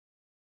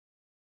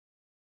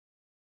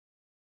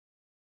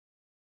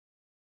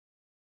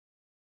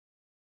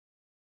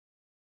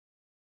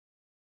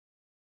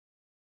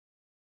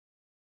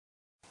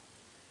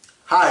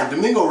Hi,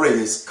 Domingo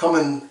Reyes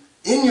coming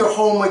in your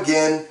home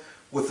again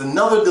with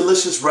another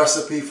delicious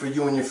recipe for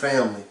you and your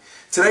family.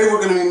 Today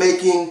we're going to be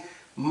making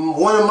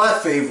one of my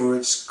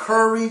favorites,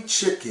 curry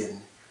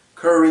chicken.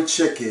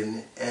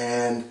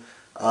 And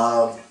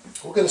we're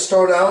going to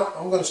start out.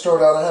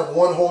 I have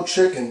one whole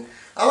chicken.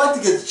 I like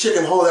to get the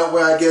chicken whole, that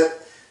way I get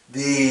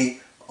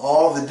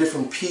all the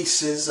different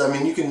pieces. I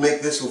mean, you can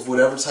make this with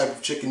whatever type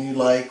of chicken you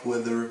like,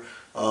 whether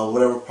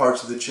whatever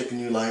parts of the chicken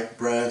you like,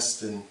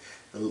 breast and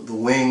the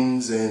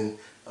wings and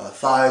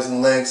thighs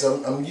and legs.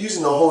 I'm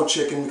using the whole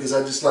chicken because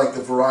I just like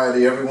the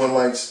variety. Everyone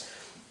likes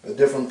a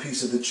different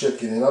piece of the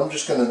chicken, and I'm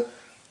just going to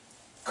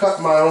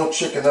cut my own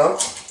chicken up.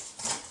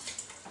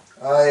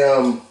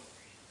 I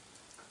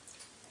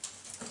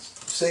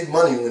save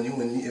money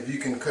if you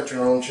can cut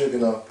your own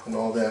chicken up and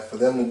all that. For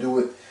them to do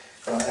it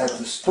at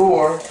the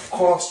store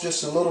costs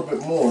just a little bit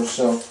more,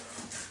 so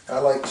I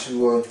like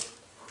to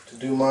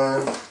do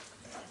mine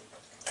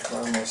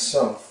by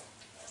myself.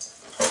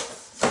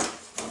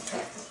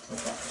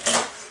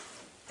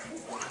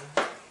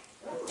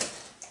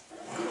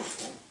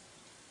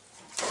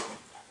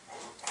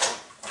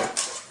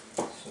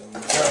 So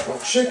we got my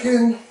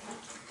chicken.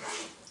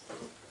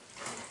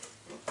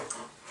 I'm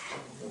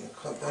going to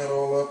cut that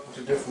all up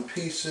into different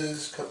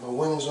pieces, cut my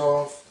wings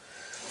off.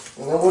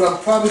 And then what I'm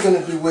probably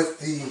going to do with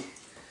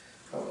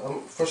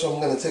first I'm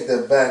going to take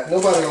that back.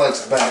 Nobody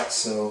likes back,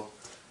 so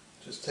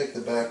just take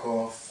the back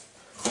off.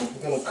 I'm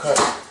going to cut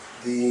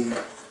the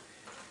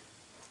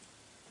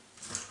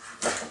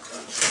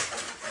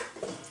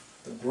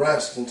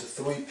breast into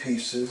 3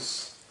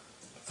 pieces.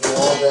 Throw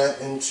all that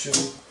into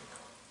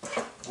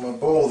my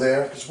bowl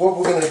there, because what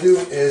we're going to do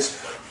is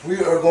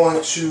we are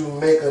going to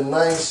make a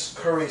nice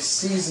curry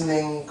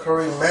seasoning,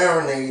 curry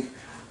marinade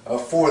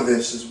for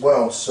this as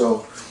well.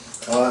 So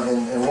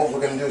and what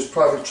we're going to do is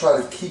probably try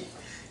to keep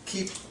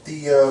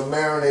the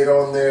marinade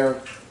on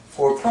there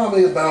for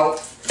probably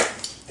about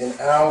an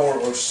hour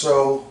or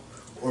so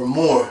or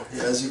more.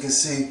 As you can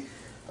see,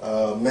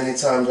 many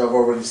times I've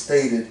already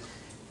stated,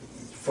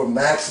 for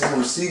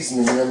maximum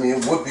seasoning, I mean,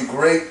 it would be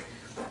great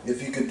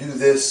if you could do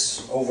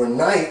this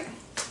overnight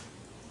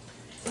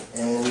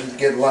and you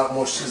get a lot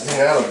more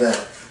seasoning out of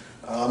that.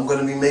 I'm going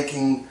to be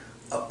making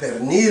a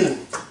pernil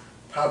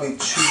probably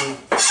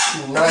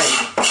tonight.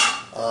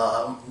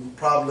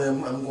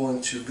 I'm going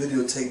to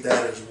videotape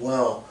that as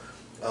well,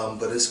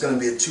 but it's going to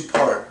be a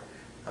 2-part.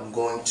 I'm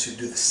going to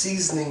do the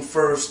seasoning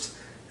first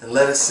and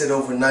let it sit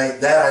overnight.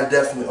 That I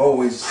definitely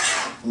always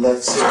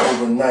let sit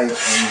overnight,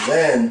 and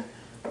then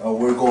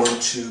we're going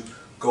to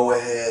go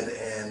ahead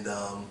and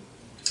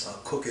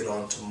cook it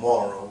on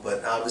tomorrow.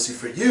 But obviously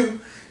for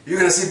you, you're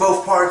going to see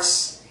both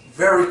parts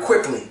very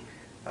quickly.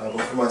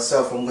 But for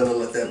myself, I'm going to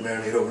let that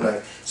marinate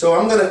overnight. So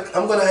I'm going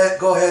to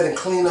go ahead and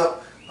clean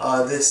up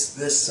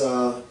this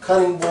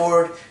cutting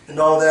board and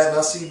all that, and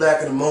I'll see you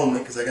back in a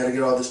moment because I got to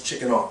get all this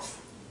chicken off.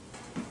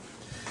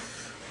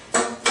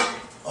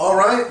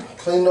 Alright,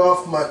 cleaned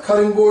off my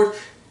cutting board.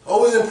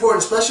 Always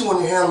important, especially when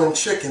you're handling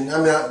chicken. I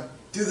mean, I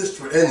do this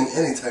for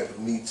any type of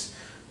meats,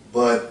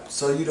 but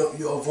so you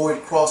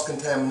avoid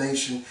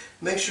cross-contamination.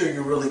 Make sure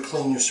you really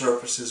clean your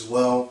surfaces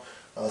well,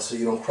 so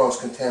you don't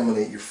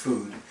cross-contaminate your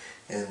food.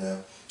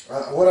 And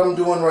what I'm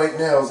doing right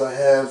now is I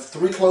have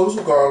 3 cloves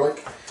of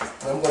garlic.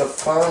 I'm going to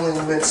finely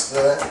mince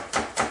that.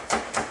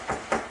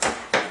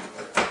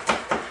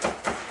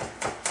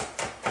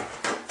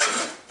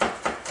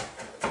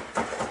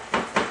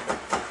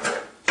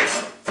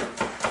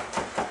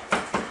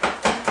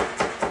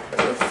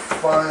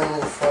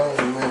 Finely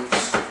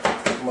mince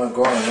my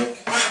garlic.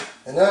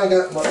 And now I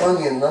got my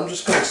onion, and I'm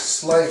just going to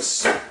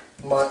slice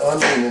my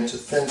onion into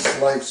thin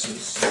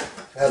slices.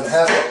 I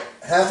have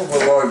half of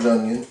a large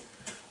onion.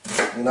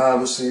 And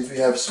obviously, if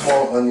you have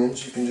small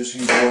onions, you can just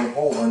use one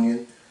whole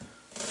onion.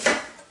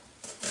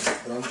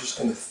 But I'm just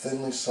going to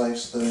thinly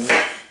slice those.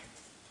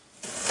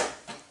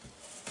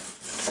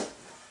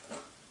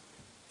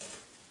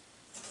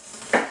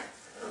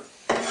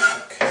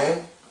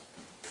 Okay.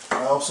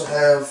 I also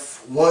have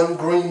 1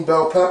 green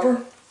bell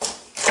pepper.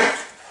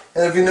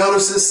 And if you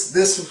notice,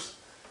 this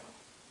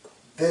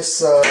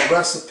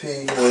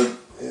recipe, or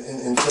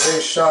in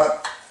today's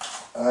shot,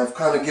 I've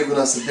kind of given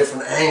us a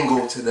different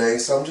angle today,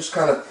 so I'm just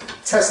kind of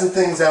testing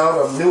things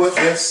out. I'm new at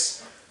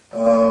this.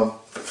 Kind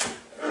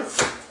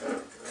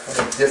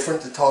of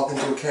different to talking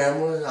to a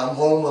camera. I'm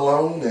home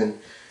alone and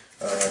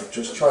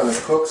just trying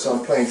to cook, so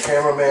I'm playing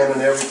cameraman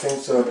and everything,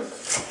 so I'm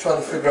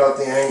trying to figure out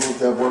the angles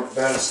that work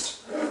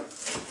best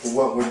for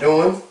what we're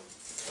doing.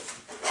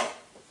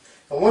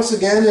 And once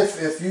again,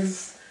 if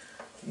you've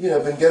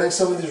been getting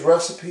some of these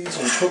recipes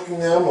and cooking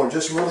them, or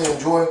just really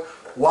enjoy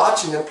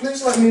watching them,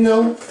 please let me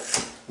know.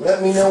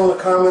 Let me know in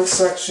the comments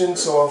section,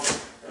 so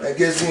that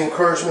gives me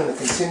encouragement to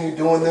continue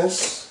doing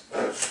this.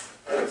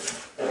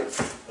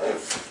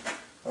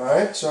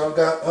 Alright, so I've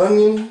got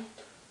onion,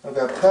 I've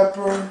got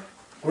pepper,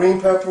 green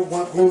pepper,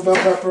 1 green bell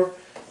pepper,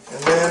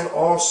 and then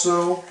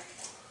also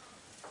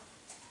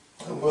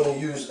I'm going to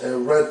use a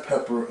red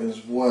pepper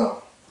as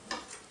well.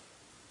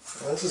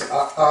 Now, this is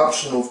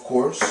optional, of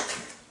course.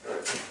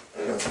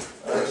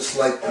 I just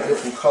like the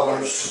different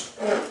colors.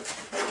 I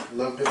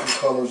love different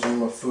colors in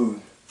my food.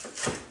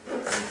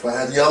 If I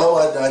had yellow,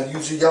 I'd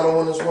use a yellow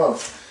one as well.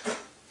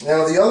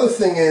 Now the other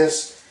thing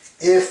is,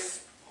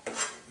 if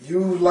you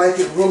like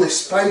it really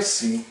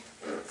spicy,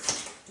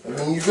 I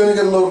mean, you're going to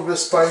get a little bit of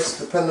spice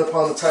depending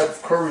upon the type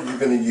of curry you're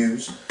going to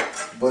use.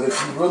 But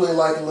if you really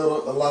like a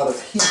lot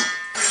of heat,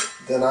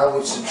 then I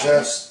would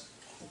suggest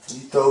you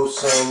throw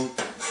some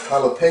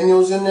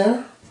jalapenos in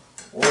there,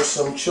 or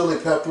some chili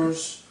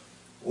peppers,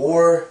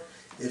 or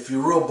if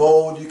you're real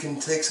bold, you can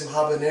take some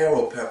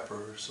habanero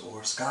peppers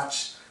or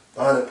Scotch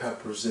bonnet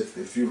peppers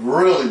if you're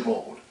really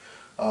bold.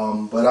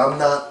 But I'm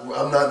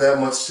not that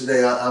much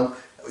today.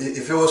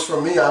 If it was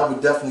for me, I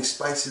would definitely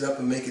spice it up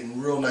and make it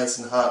real nice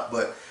and hot.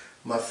 But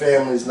my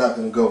family's not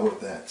going to go with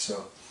that.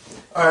 So,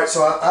 all right.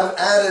 So I've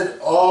added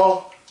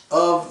all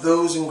of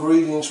those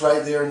ingredients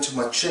right there into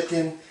my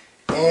chicken,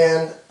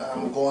 and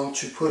I'm going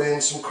to put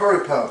in some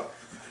curry powder.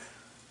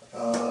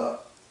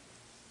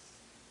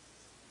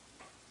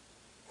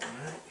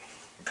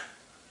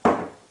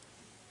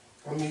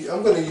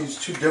 I'm going to use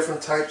two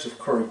different types of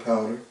curry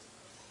powder.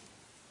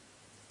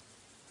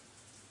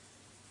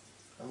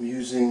 I'm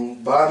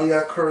using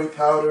Badia curry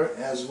powder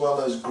as well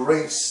as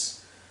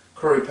Grace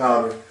curry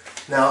powder.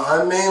 Now,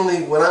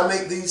 when I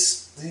make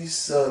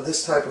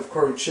this type of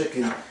curry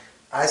chicken,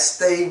 I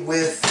stay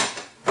with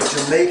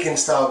Jamaican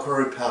style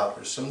curry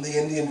powders. Some of the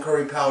Indian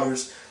curry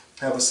powders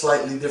have a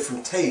slightly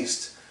different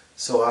taste,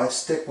 so I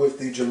stick with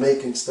the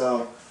Jamaican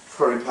style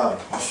curry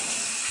powder.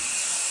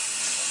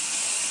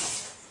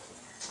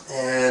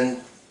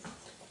 And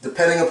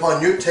depending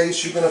upon your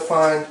taste, you're going to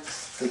find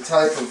the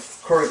type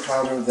of curry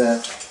powder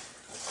that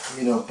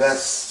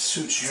best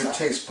suits your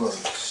taste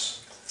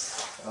buds.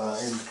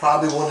 In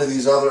probably one of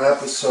these other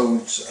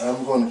episodes,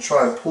 I'm going to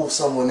try to pull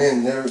someone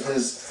in. There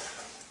is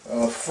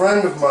a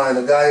friend of mine,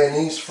 a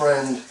Guyanese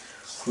friend,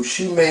 who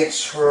she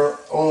makes her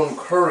own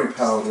curry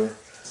powder,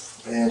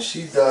 and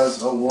she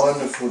does a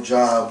wonderful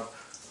job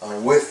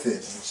with it.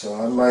 And so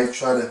I might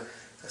try to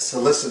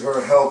solicit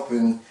her help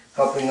in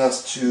helping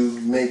us to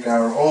make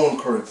our own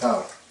curry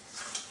powder.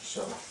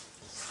 So,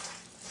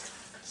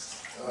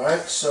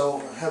 alright, so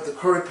I have the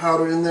curry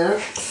powder in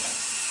there.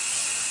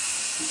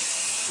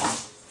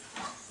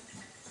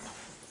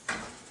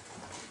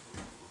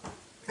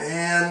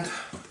 And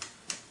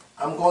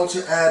I'm going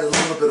to add a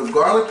little bit of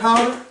garlic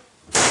powder.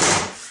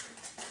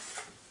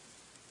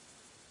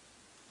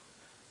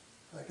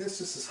 I guess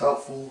this is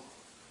helpful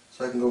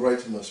so I can go right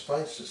to my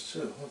spices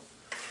too.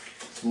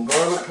 Some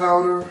garlic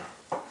powder.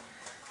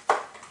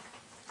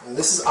 And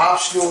this is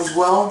optional as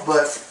well,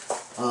 but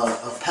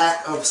a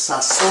pack of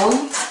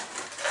sazon.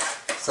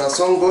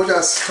 Sazon Goja,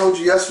 I told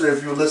you yesterday,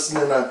 if you were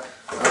listening, I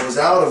was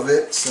out of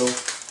it. So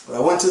I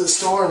went to the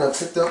store and I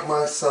picked up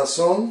my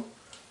sazon.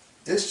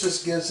 This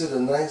just gives it a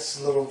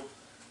nice little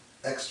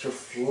extra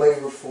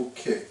flavorful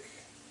kick.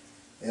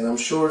 And I'm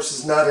sure this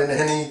is not in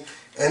any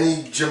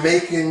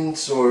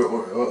Jamaicans or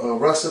a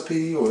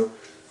recipe or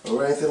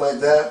anything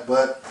like that,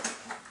 but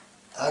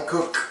I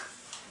cook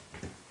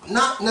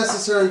not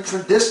necessarily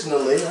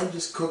traditionally. I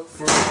just cook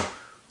for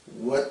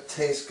what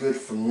tastes good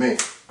for me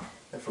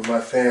and for my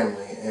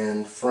family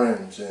and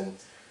friends, and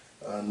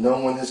no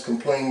one has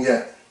complained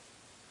yet.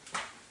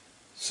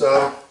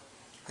 So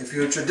if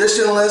you're a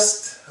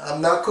traditionalist,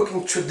 I'm not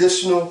cooking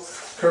traditional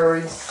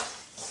curry,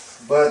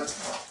 but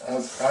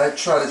I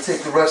try to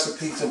take the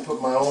recipes and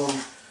put my own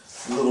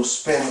little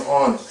spin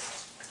on it.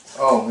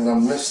 Oh, and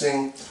I'm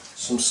missing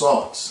some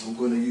salts. I'm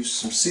going to use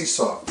some sea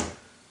salt.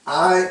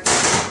 I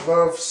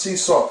love sea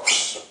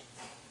salts,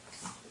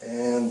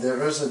 and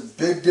there is a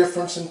big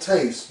difference in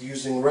taste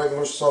using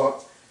regular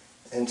salt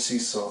and sea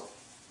salt.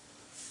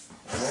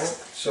 Alright,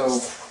 so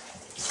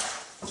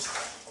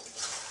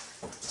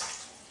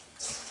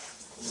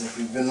if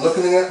you've been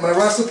looking at my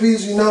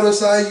recipes, you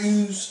notice I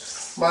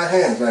use my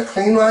hands. I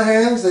clean my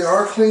hands, they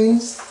are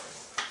clean,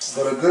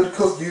 but a good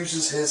cook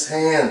uses his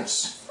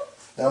hands.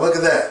 Now look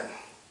at that.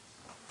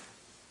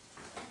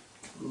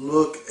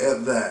 Look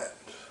at that.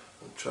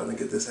 Trying to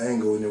get this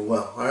angle in there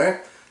well.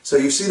 Alright? So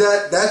you see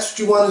that? That's what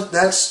you want.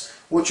 That's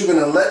what you're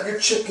going to let your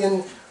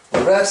chicken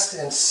rest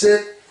and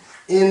sit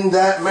in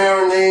that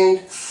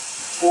marinade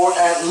for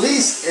at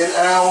least an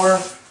hour.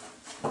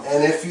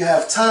 And if you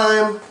have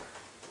time,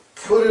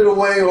 put it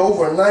away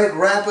overnight,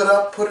 wrap it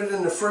up, put it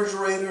in the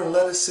refrigerator, and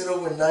let it sit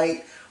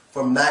overnight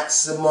for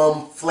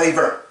maximum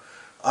flavor.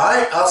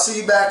 Alright, I'll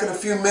see you back in a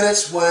few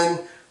minutes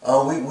when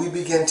we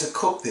begin to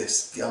cook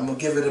this. I'm going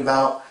to give it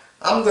about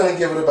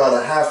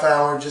a half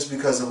hour just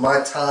because of my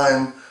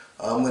time.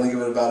 I'm going to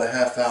give it about a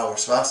half hour.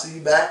 So I'll see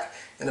you back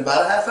in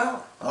about a half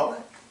hour.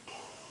 Alright.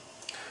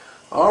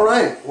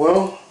 Alright,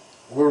 well,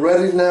 we're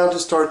ready now to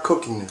start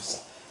cooking this.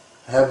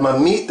 I have my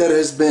meat that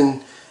has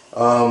been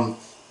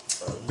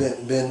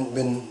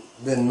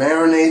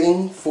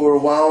marinating for a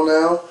while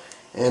now,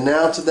 and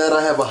now to that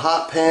I have a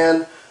hot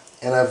pan,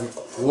 and I've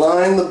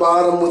lined the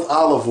bottom with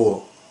olive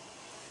oil.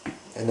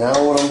 And now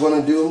what I'm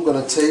going to do, I'm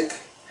going to take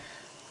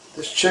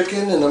this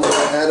chicken and I'm going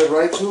to add it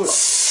right to it.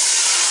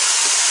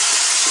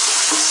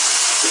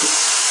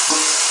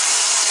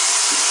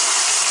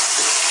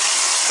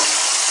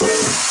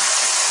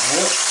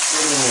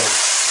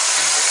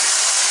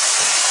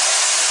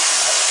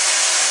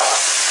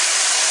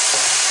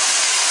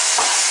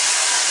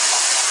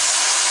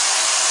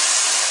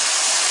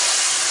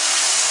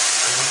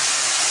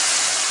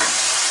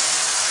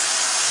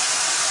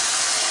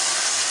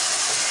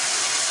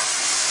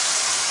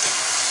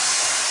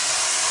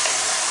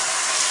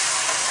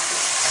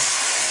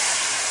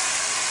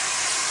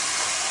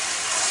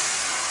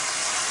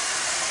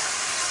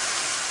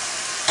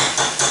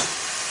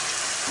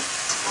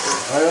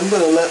 I'm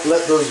gonna let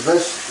those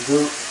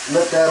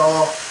let that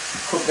all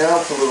cook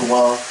down for a little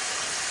while.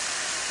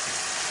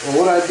 And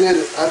what I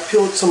did, I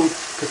peeled some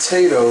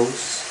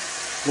potatoes.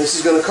 This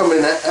is gonna come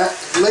in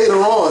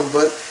later on,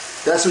 but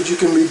that's what you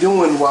can be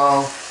doing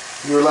while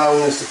you're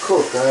allowing this to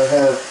cook. I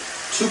have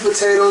 2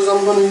 potatoes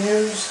I'm gonna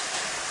use,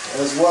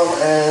 as well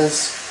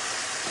as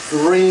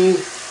 3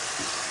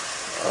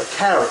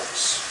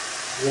 carrots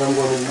that I'm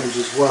going to use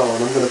as well,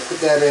 and I'm going to put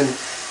that in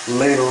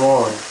later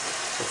on.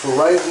 But for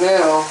right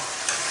now,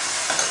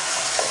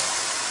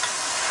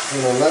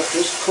 I'm going to let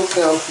this cook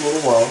down for a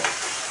little while.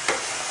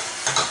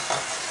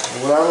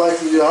 And what I like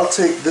to do, I'll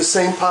take the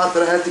same pot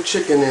that I had the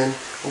chicken in.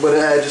 I'm going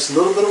to add just a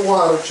little bit of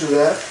water to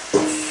that.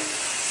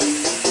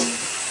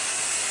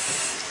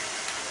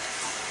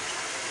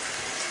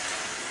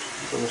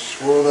 I'm going to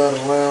swirl that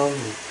around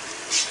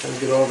and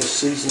get all the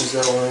seasons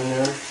that were in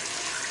there.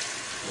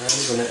 Now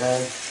I'm going to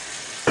add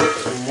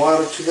some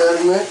water to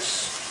that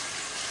mix.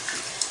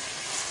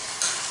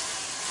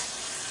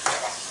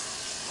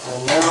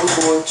 And now I'm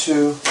going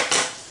to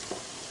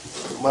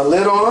put my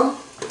lid on.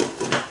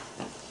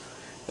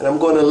 And I'm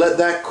going to let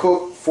that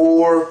cook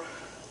for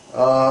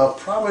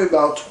probably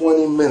about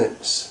 20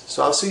 minutes.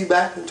 So I'll see you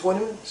back in 20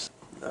 minutes.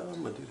 No,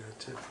 I'm going to do that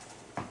too.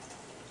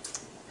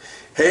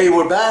 Hey,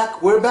 we're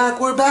back.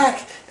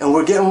 And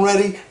we're getting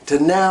ready to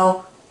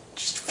now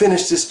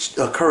finish this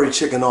curry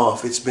chicken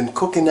off. It's been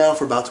cooking now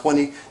for about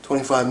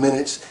 20-25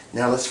 minutes.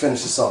 Now let's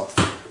finish this off.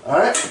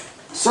 Alright,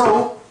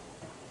 so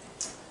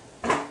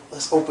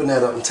let's open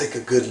that up and take a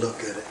good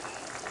look at it.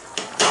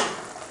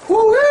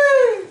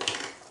 Woo-wee!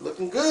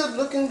 Looking good,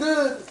 looking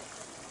good.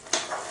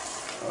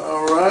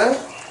 Alright,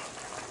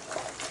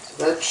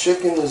 so that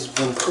chicken has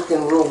been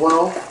cooking real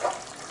well.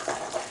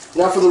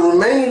 Now for the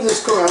remainder of this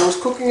cooking, I was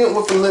cooking it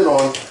with the lid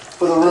on.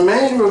 For the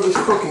remainder of this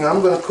cooking,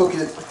 I'm going to cook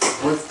it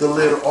with the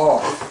lid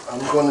off.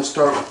 I'm going to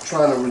start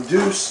trying to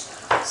reduce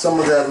some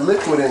of that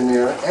liquid in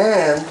there,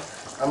 and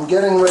I'm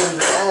getting ready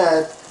to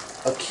add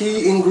a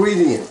key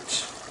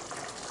ingredient,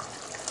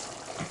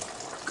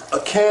 a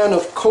can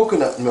of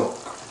coconut milk.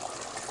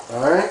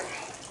 Alright?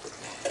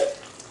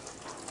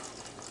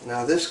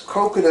 Now this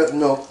coconut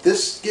milk,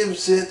 this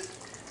gives it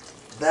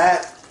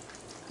that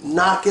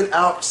knock it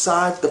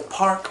outside the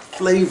park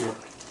flavor.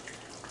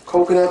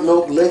 Coconut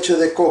milk, leche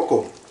de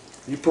coco.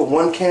 You put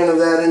 1 can of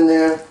that in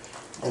there.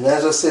 And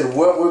as I said,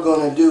 what we're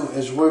going to do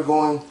is we're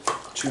going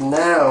to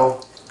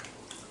now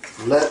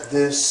let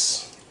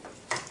this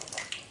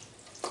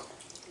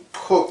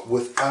cook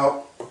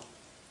without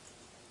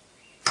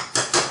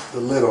the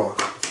lid on.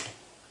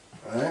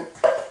 Alright?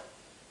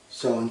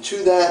 So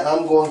into that,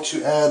 I'm going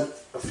to add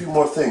a few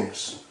more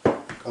things.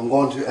 I'm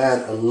going to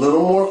add a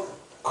little more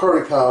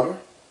curry powder.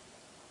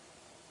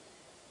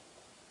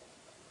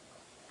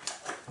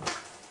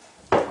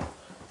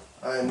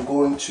 I am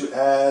going to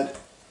add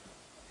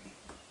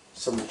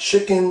some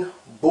chicken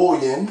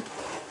bouillon.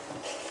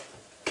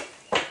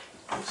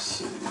 Let's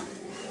see.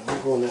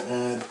 I'm going to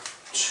add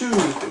two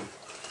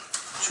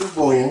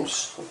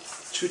bouillons,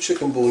 2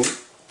 chicken bouillon.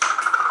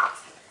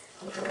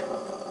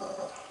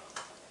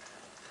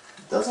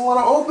 Doesn't want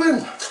to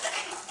open.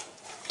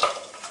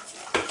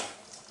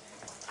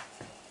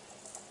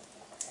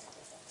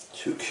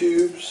 Two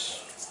cubes.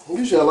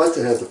 Usually I like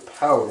to have the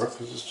powder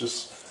because it's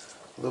just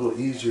a little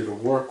easier to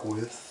work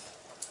with.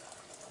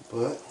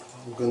 But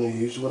I'm going to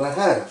use what I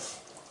have.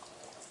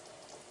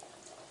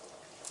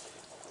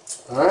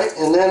 Alright,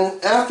 and then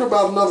after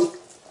about another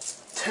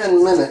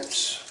 10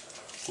 minutes,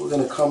 we're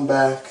going to come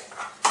back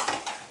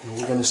and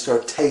we're going to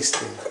start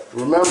tasting.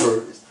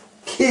 Remember,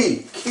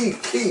 key, to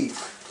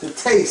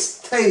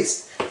taste.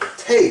 Taste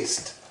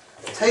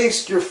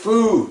your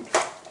food.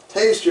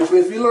 Taste your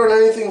food. If you learn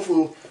anything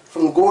from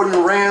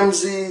Gordon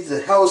Ramsay, the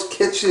Hell's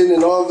Kitchen,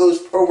 and all those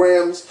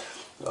programs,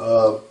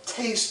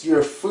 taste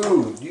your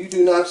food. You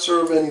do not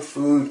serve any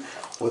food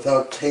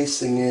without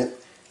tasting it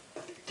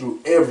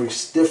through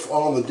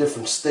all the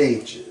different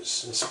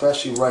stages,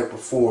 especially right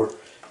before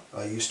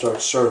you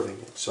start serving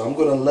it. So I'm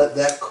going to let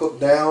that cook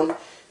down.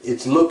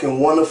 It's looking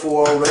wonderful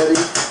already,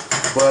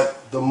 but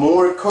the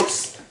more it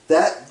cooks,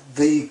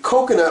 the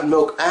coconut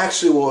milk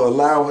actually will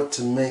allow it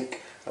to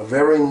make a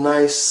very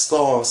nice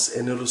sauce,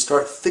 and it'll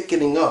start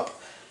thickening up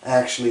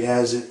actually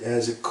as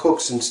it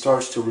cooks and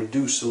starts to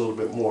reduce a little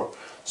bit more.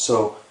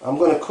 So I'm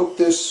going to cook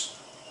this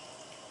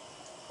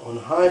on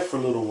high for a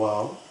little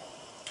while.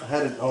 I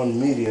had it on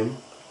medium.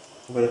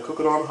 I'm going to cook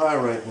it on high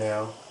right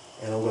now,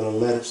 and I'm going to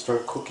let it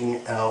start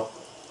cooking out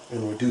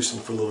and reducing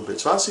for a little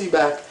bit. So I'll see you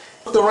back.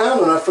 Looked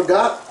around and I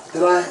forgot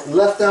that I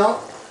left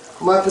out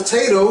my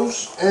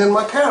potatoes and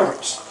my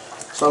carrots.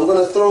 So I'm going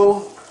to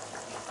throw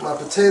my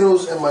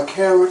potatoes and my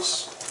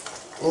carrots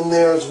in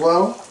there as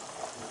well.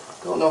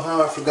 Don't know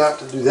how I forgot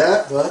to do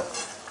that, but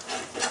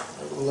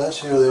nevertheless,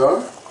 here they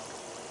are.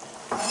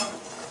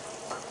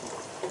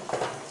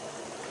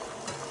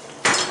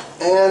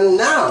 And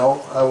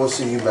now I will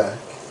see you back.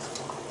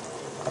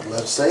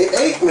 Let's say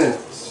 8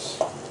 minutes.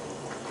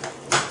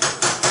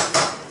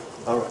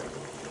 Alright.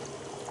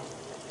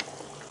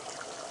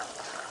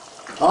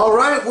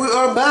 Alright, we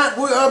are back.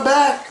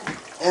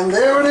 And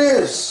there it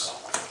is.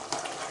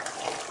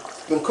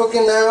 Been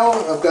cooking now.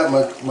 I've got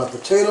my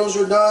potatoes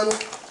are done.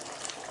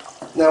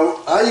 Now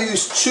I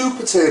use 2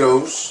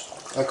 potatoes.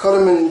 I cut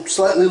them in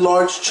slightly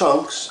large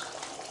chunks,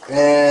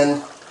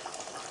 and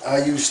I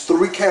use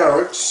 3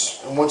 carrots.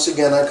 And once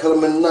again, I cut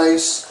them in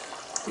nice,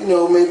 you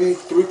know, maybe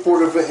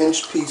 3/4 of an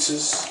inch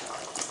pieces.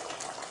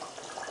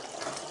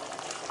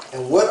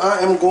 And what I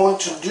am going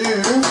to do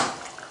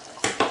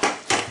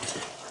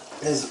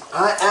is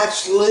I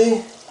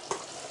actually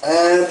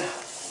add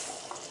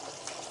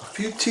a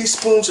few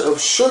teaspoons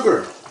of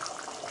sugar,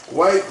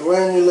 white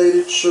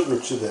granulated sugar,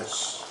 to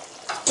this.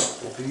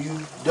 If you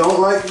don't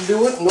like to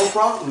do it, no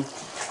problem.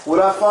 What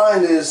I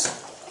find is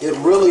it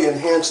really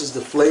enhances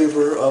the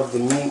flavor of the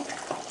meat.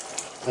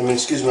 I mean,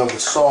 excuse me, of the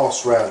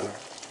sauce rather.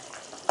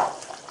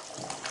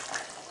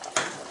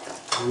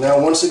 Now,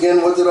 once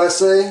again, what did I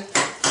say?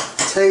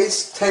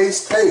 Taste,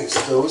 taste, taste.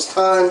 So it's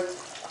time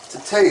to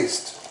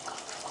taste.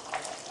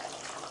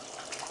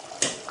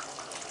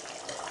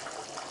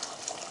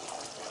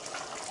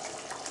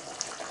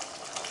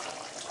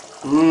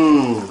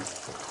 Mmm.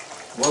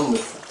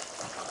 Wonderful.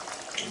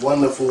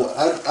 Wonderful.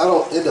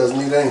 It doesn't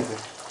need anything.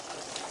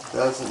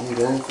 Doesn't need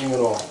anything at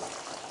all.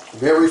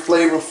 Very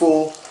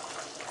flavorful.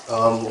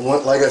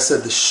 Like I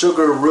said, the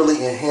sugar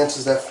really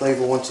enhances that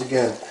flavor once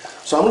again.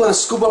 So I'm going to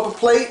scoop up a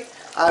plate.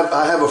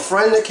 I have a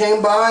friend that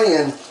came by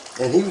and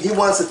he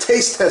wants to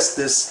taste test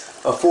this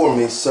for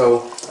me.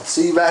 So I'll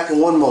see you back in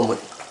one moment.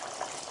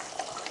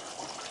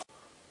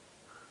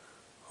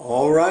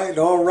 All right,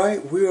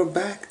 we are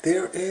back.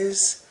 There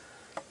is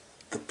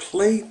the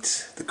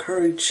plate, the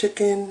curry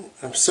chicken.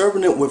 I'm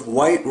serving it with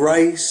white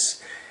rice,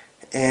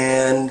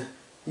 and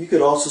you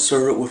could also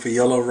serve it with a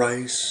yellow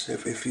rice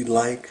if you'd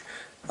like.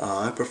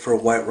 I prefer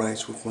white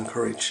rice with my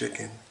curry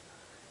chicken.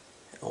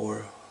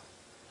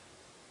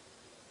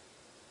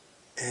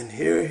 And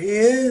here he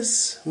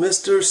is.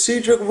 Mr.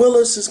 Cedric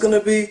Willis is going to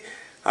be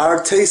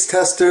our taste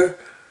tester.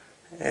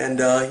 And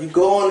you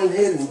go on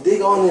ahead and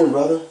dig on in,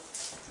 brother. All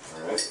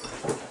right.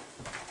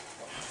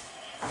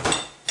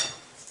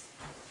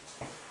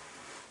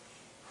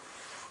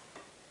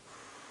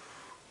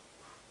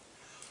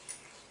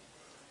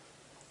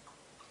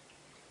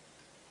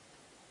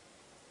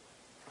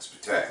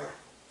 Spectacular.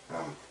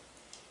 I'm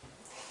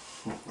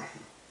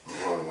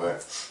blown away.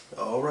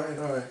 All right.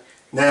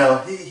 Now,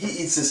 he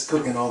eats this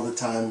cooking all the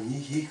time.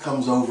 He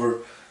comes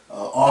over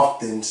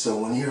often, so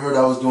when he heard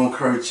I was doing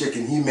curry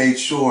chicken, he made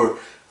sure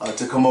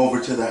to come over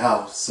to the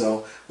house.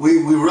 So we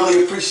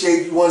really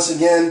appreciate you once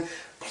again.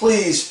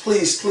 Please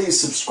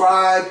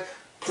subscribe.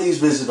 Please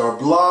visit our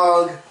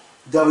blog,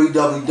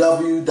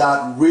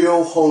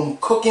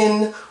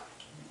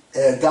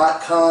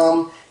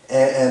 www.realhomecooking.com,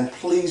 and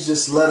please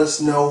just let us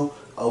know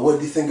what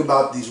do you think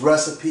about these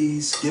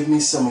recipes. Give me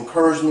some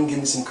encouragement, give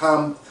me some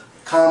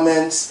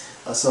comments,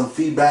 some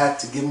feedback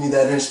to give me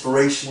that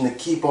inspiration to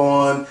keep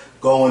on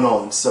going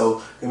on.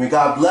 So, may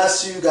God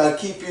bless you, God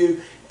keep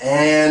you,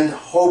 and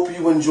hope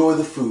you enjoy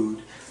the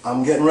food.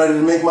 I'm getting ready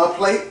to make my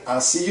plate.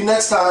 I'll see you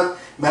next time.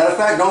 Matter of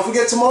fact, don't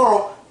forget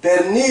tomorrow,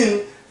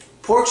 pernil,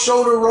 pork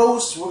shoulder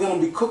roast. We're going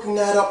to be cooking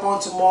that up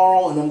on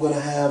tomorrow, and I'm going to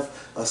have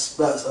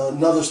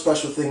another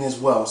special thing as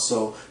well.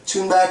 So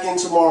tune back in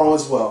tomorrow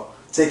as well.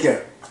 Take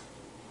care.